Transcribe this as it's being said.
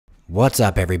What's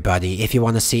up everybody? If you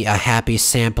want to see a happy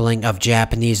sampling of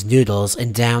Japanese noodles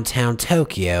in downtown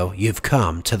Tokyo, you've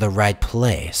come to the right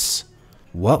place.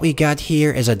 What we got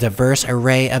here is a diverse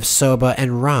array of soba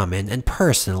and ramen, and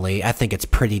personally, I think it's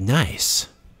pretty nice.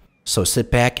 So sit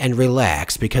back and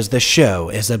relax because the show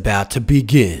is about to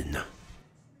begin.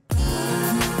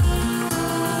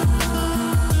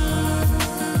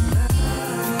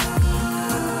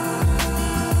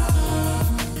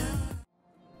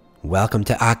 Welcome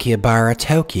to Akihabara,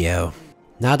 Tokyo.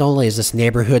 Not only is this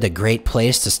neighborhood a great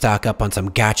place to stock up on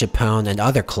some gachapon and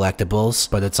other collectibles,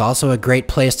 but it's also a great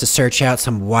place to search out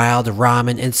some wild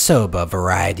ramen and soba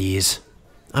varieties.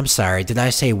 I'm sorry, did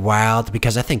I say wild?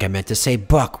 Because I think I meant to say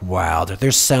buckwild.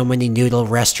 There's so many noodle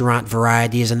restaurant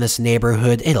varieties in this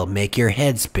neighborhood, it'll make your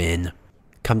head spin.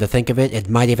 Come to think of it, it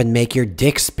might even make your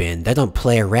dick spin. They don't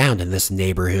play around in this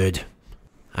neighborhood.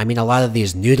 I mean, a lot of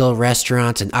these noodle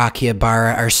restaurants in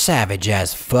Akihabara are savage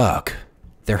as fuck.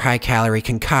 They're high-calorie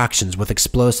concoctions with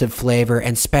explosive flavor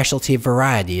and specialty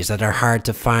varieties that are hard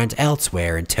to find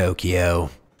elsewhere in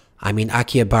Tokyo. I mean,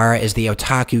 Akihabara is the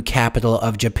otaku capital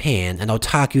of Japan, and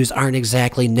otakus aren't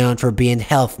exactly known for being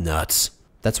health nuts.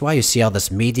 That's why you see all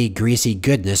this meaty, greasy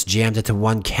goodness jammed into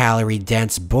one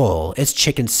calorie-dense bowl. It's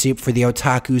chicken soup for the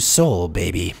otaku soul,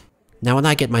 baby. Now when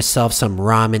I get myself some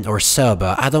ramen or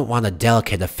soba, I don't want a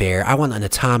delicate affair, I want an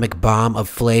atomic bomb of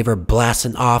flavor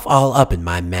blasting off all up in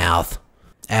my mouth.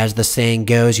 As the saying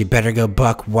goes, you better go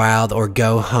buck wild or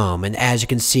go home, and as you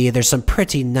can see, there's some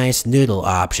pretty nice noodle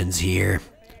options here.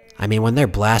 I mean, when they're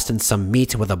blasting some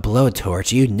meat with a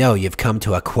blowtorch, you know you've come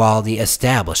to a quality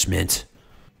establishment.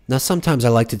 Now sometimes I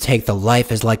like to take the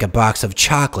life is like a box of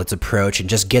chocolates approach and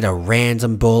just get a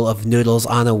random bowl of noodles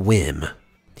on a whim.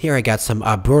 Here I got some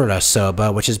abura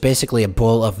soba, which is basically a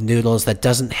bowl of noodles that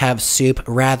doesn't have soup,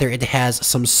 rather it has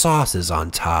some sauces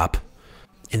on top.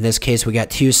 In this case we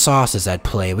got two sauces at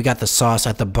play. We got the sauce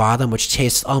at the bottom, which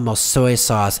tastes almost soy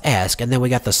sauce-esque, and then we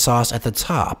got the sauce at the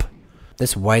top.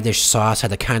 This whitish sauce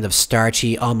had a kind of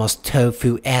starchy, almost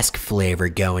tofu-esque flavor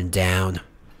going down.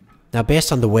 Now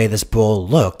based on the way this bowl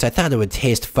looked, I thought it would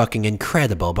taste fucking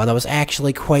incredible, but I was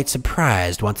actually quite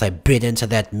surprised once I bit into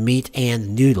that meat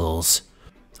and noodles.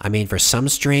 I mean, for some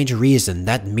strange reason,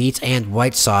 that meat and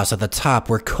white sauce at the top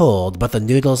were cold, but the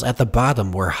noodles at the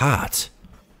bottom were hot.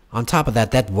 On top of that,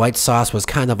 that white sauce was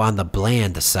kind of on the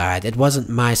bland side. It wasn't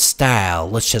my style,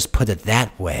 let's just put it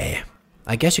that way.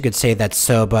 I guess you could say that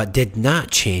soba did not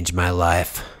change my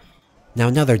life. Now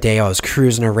another day I was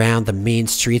cruising around the mean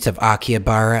streets of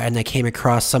Akihabara and I came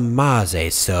across some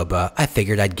maze soba. I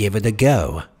figured I'd give it a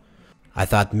go. I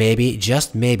thought maybe,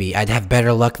 just maybe, I'd have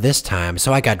better luck this time,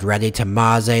 so I got ready to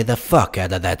maze the fuck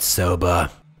out of that soba.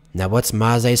 Now what's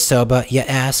maze soba, you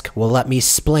ask? Well, let me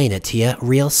explain it to you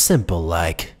real simple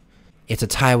like. It's a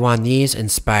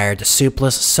Taiwanese-inspired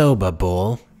soupless soba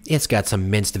bowl. It's got some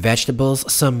minced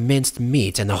vegetables, some minced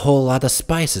meat, and a whole lot of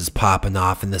spices popping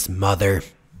off in this mother.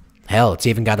 Hell, it's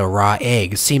even got a raw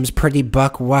egg. Seems pretty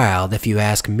buck wild if you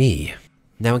ask me.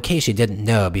 Now in case you didn't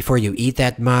know, before you eat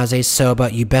that maze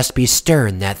soba, you best be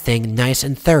stirring that thing nice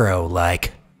and thorough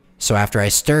like. So after I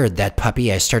stirred that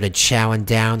puppy, I started chowing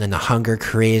down in a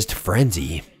hunger-crazed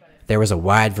frenzy. There was a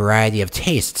wide variety of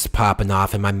tastes popping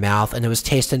off in my mouth, and it was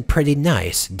tasting pretty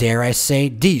nice, dare I say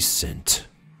decent.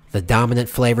 The dominant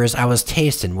flavors I was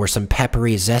tasting were some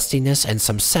peppery zestiness and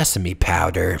some sesame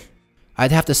powder.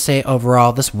 I'd have to say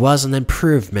overall this was an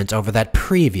improvement over that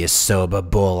previous soba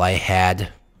bowl I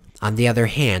had. On the other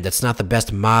hand, it's not the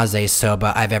best maze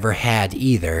soba I've ever had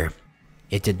either.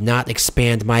 It did not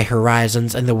expand my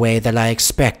horizons in the way that I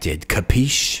expected,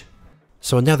 capiche?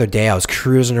 So another day I was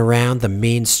cruising around the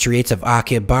mean streets of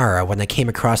Akihabara when I came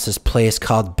across this place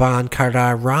called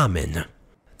Bankara Ramen.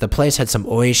 The place had some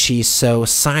oishi-so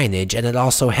signage and it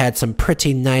also had some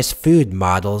pretty nice food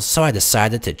models, so I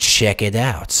decided to check it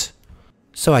out.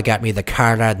 So I got me the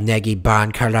kara-negi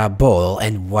Bankara bowl,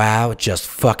 and wow, just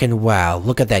fucking wow,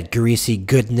 look at that greasy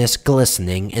goodness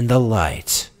glistening in the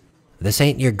light. This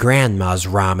ain't your grandma's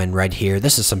ramen right here,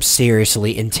 this is some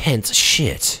seriously intense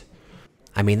shit.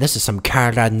 I mean, this is some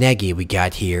kara-negi we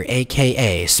got here,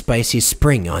 aka spicy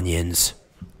spring onions.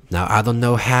 Now I don't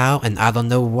know how and I don't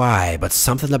know why, but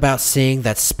something about seeing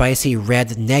that spicy red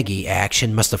negi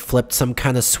action must have flipped some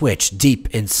kind of switch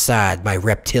deep inside my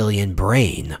reptilian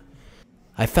brain.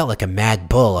 I felt like a mad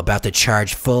bull about to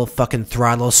charge full fucking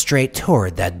throttle straight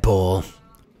toward that bowl.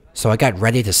 So I got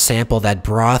ready to sample that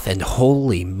broth, and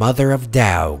holy mother of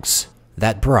dogs,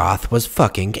 that broth was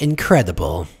fucking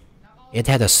incredible. It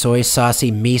had a soy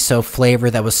saucy miso flavor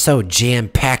that was so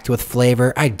jam-packed with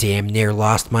flavor I damn near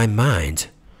lost my mind.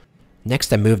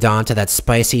 Next I moved on to that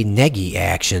spicy negi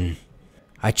action.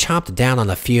 I chomped down on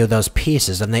a few of those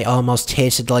pieces and they almost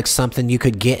tasted like something you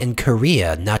could get in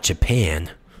Korea, not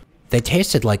Japan. They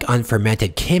tasted like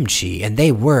unfermented kimchi, and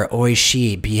they were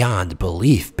oishii beyond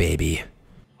belief, baby.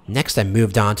 Next I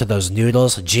moved on to those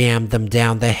noodles, jammed them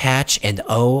down the hatch, and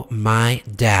oh my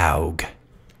dog.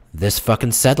 This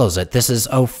fucking settles it. This is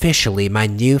officially my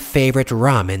new favorite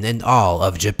ramen in all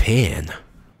of Japan.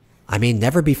 I mean,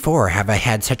 never before have I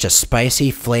had such a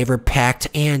spicy, flavor-packed,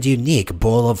 and unique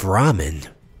bowl of ramen.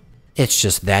 It's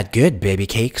just that good, baby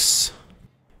cakes.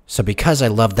 So because I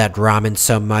love that ramen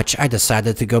so much, I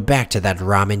decided to go back to that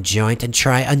ramen joint and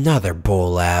try another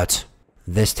bowl out.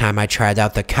 This time I tried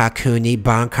out the kakuni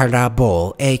Bankara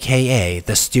bowl, aka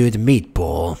the stewed meat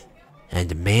bowl.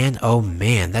 And man, oh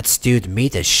man, that stewed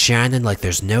meat is shining like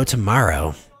there's no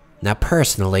tomorrow. Now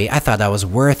personally, I thought I was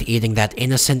worth eating that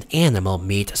innocent animal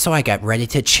meat, so I got ready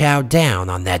to chow down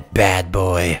on that bad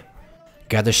boy.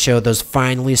 Gotta show those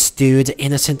finely stewed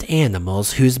innocent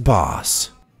animals who's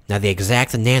boss. Now the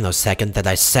exact nanosecond that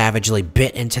I savagely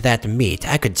bit into that meat,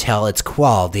 I could tell its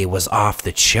quality was off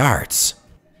the charts.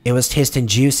 It was tasting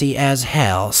juicy as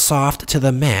hell, soft to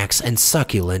the max, and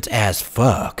succulent as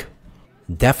fuck.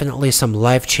 Definitely some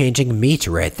life-changing meat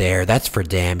right there, that's for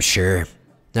damn sure.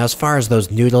 Now as far as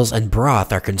those noodles and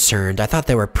broth are concerned, I thought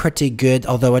they were pretty good,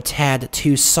 although a tad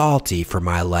too salty for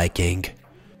my liking.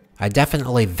 I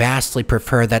definitely vastly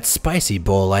prefer that spicy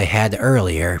bowl I had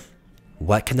earlier.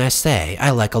 What can I say?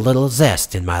 I like a little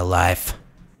zest in my life.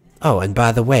 Oh, and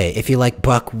by the way, if you like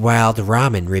buckwild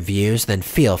ramen reviews, then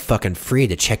feel fucking free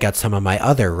to check out some of my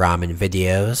other ramen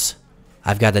videos.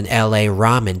 I've got an LA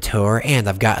ramen tour, and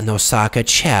I've got an Osaka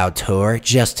chow tour,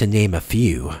 just to name a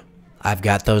few. I've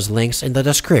got those links in the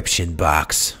description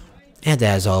box. And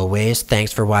as always,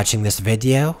 thanks for watching this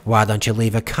video. Why don't you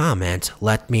leave a comment,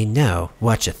 let me know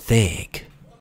what you think.